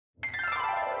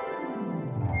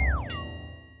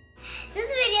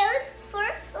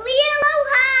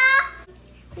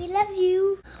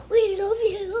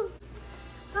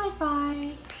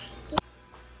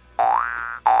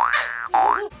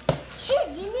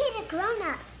grown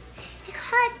up.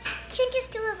 Because you can't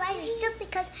just do it by yourself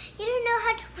because you don't know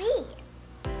how to read.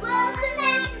 Welcome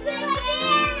back to the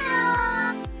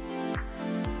channel!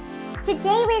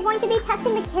 Today we're going to be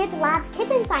testing the KidzLabs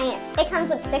Kitchen Science. It comes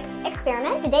with 6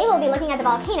 experiments. Today we'll be looking at the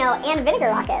volcano and vinegar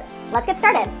rocket. Let's get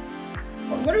started.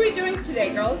 What are we doing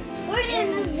today, girls? We're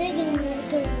doing the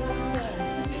vinegar rocket.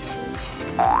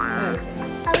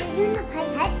 Are we doing the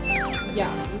pipette?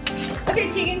 Yeah. Okay,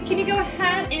 Tegan, can you go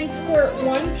ahead and squirt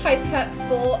 1 pipette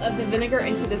full of the vinegar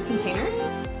into this container?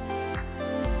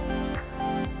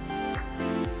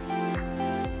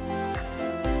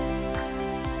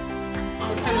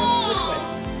 What kind of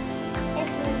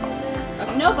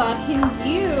liquid? Nova, can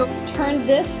you turn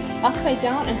this upside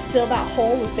down and fill that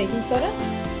hole with baking soda?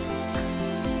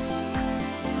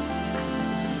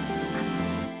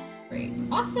 Great.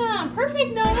 Awesome.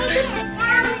 Perfect, Nova.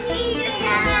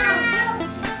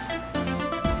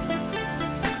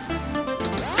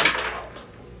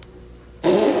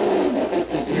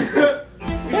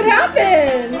 What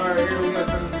happened? Alright, here we go.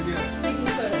 Turn this again. Baking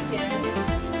soda again.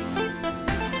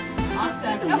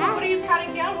 Awesome. Nova, what are you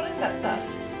patting down? What is that stuff?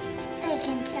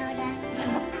 Baking soda.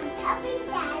 Helping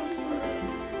Daddy.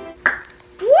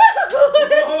 Woo!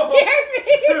 That scared me!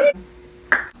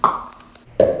 That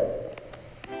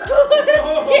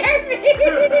scared me!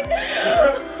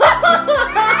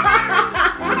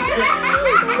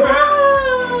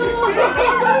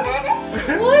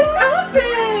 What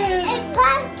happened? It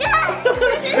popped up!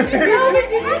 Nova,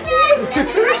 did you see?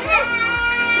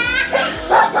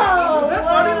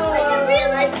 Like a real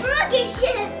life rocket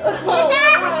ship! Oh, wow.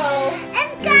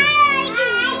 It's going!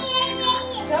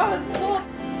 That was cool.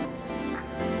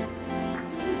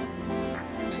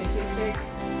 Shake, shake, shake.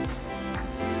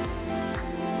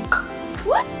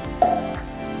 What?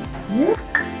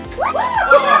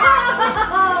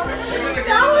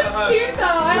 That was cute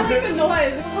though. I like the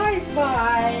noise. High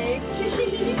five.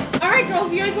 Alright girls,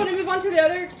 you guys want to move on to the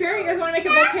other experiment? You guys want to make a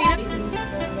volcano? Baking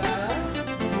soda.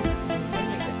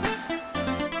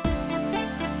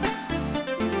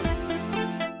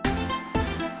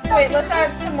 Wait, let's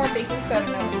add some more baking soda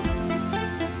now.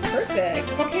 Perfect.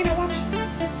 Volcano, watch.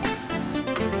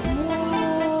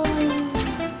 Whoa.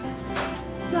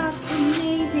 That's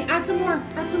amazing. Add some more.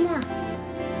 Add some more.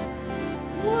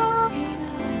 Whoa.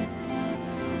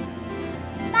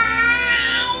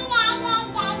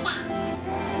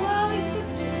 Wow, it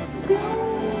just keeps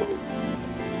going.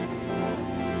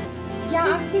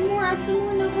 Yeah, add some more. Add some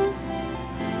more, Nova.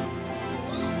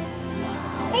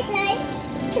 Hey,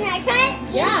 can I try it?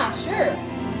 Yeah, sure.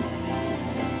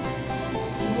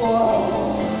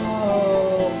 Whoa.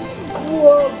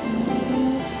 Whoa.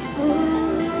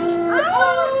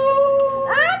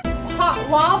 Hot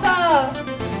lava.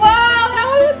 Wow, that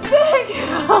one was big.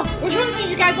 Which ones did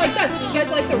you guys like best? Did you guys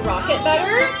like the rocket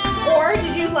better? Or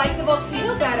did you like the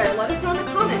volcano better? Let us know in the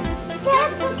comments. The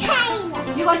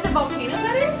volcano. You like the volcano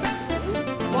better?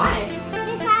 Why?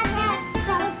 Because there's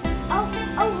boats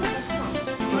over the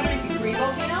place. You want to make a green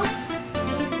volcano?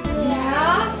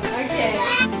 Yeah? Okay.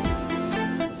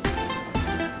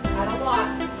 Add a lot.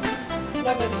 No,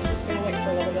 but it's just going to wait for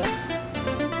a little bit.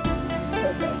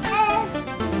 Perfect.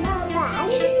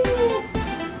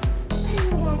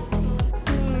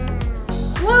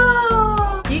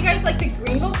 Whoa! Do you guys like the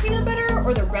green volcano better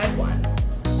or the red one?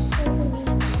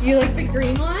 You like the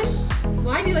green one?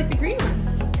 Why do you like the green one?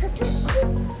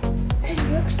 It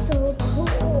looks so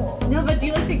cool. No, but do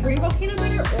you like the green volcano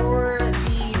better or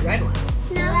the red one?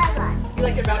 No, that one. You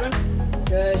like the red one?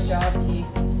 Good job,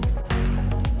 Teeks.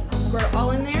 Squirt it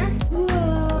all in there.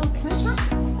 Whoa! Can I try?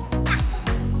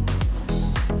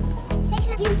 Hey,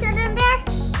 can you sit in there?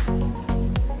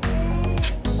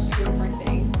 Different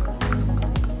thing.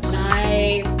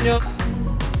 Nice. No.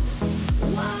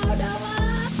 Wow,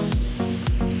 Noah.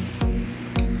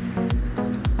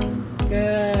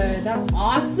 Good. That's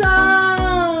awesome.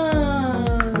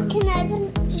 Can I put?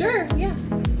 Sure. Yeah.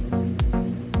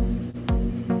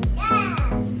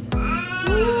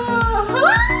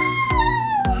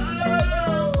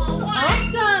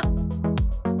 Awesome.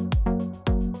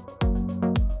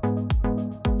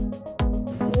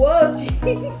 Whoa,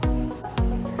 jeez.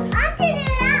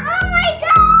 Oh my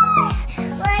god!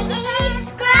 Like and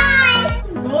subscribe!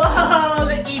 Whoa,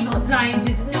 the evil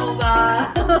scientist Nova.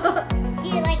 Do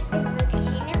you like the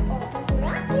volcano or the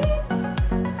rockets?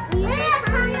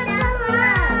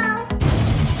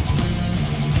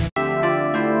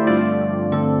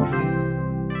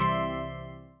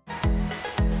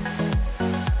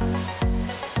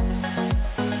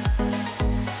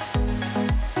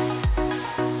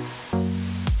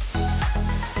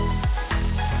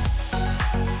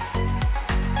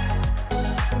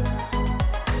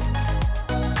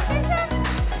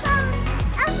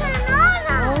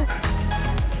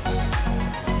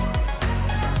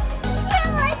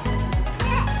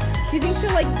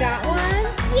 that one?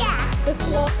 Yeah. The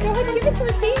slow. Go ahead and give it to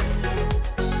her, taste.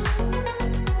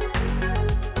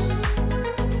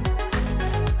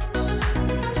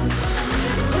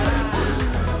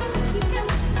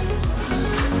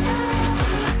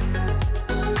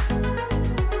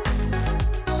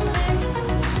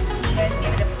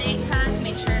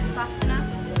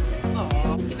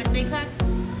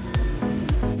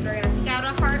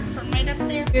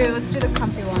 Here, let's do the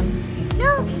comfy one.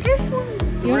 No, this one.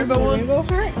 You want the rainbow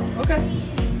heart? Okay.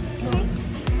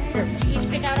 Here, did you each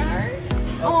pick out a heart?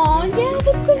 Aw, yeah,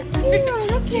 that's so cute. Okay.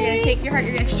 So you're gonna take your heart,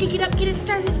 you're gonna shake it up, get it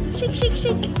started. Shake, shake,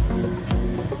 shake.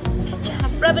 Good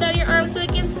job. Rub it on your arm so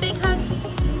it gives big hugs.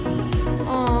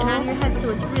 Aww. And on your head so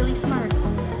it's really smart.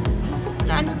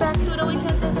 And on your back so it always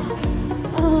has their back.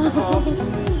 Aww.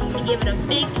 And give it a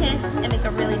big kiss and make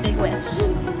a really big wish.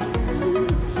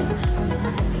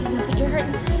 Put your heart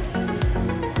inside.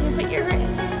 You put your heart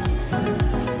inside.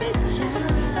 Good job.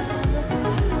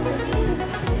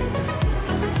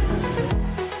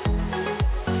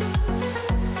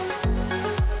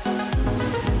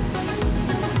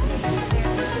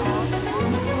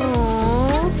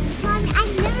 Aww. Mommy, I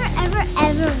never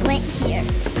ever went here.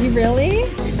 You really?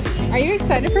 Are you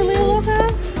excited for Leialoha?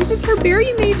 This is her bear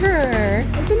you made her.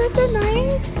 Isn't that so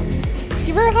nice?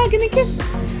 Give her a hug and a kiss.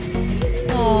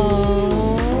 Aww.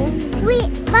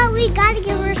 But we gotta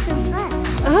give her some bus.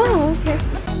 Oh, okay.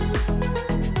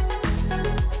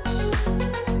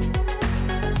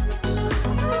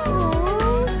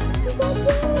 Aww, she's so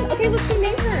cute. Okay, let's go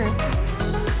name her.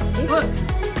 Look,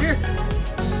 here.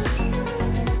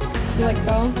 You like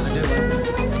Bo? I do.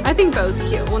 I think Bo's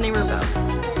cute. We'll name her Bo.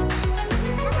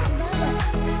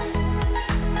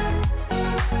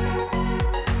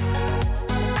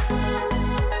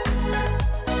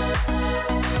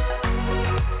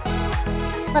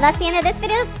 Well, that's the end of this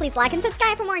video. Please like and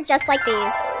subscribe for more just like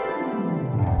these.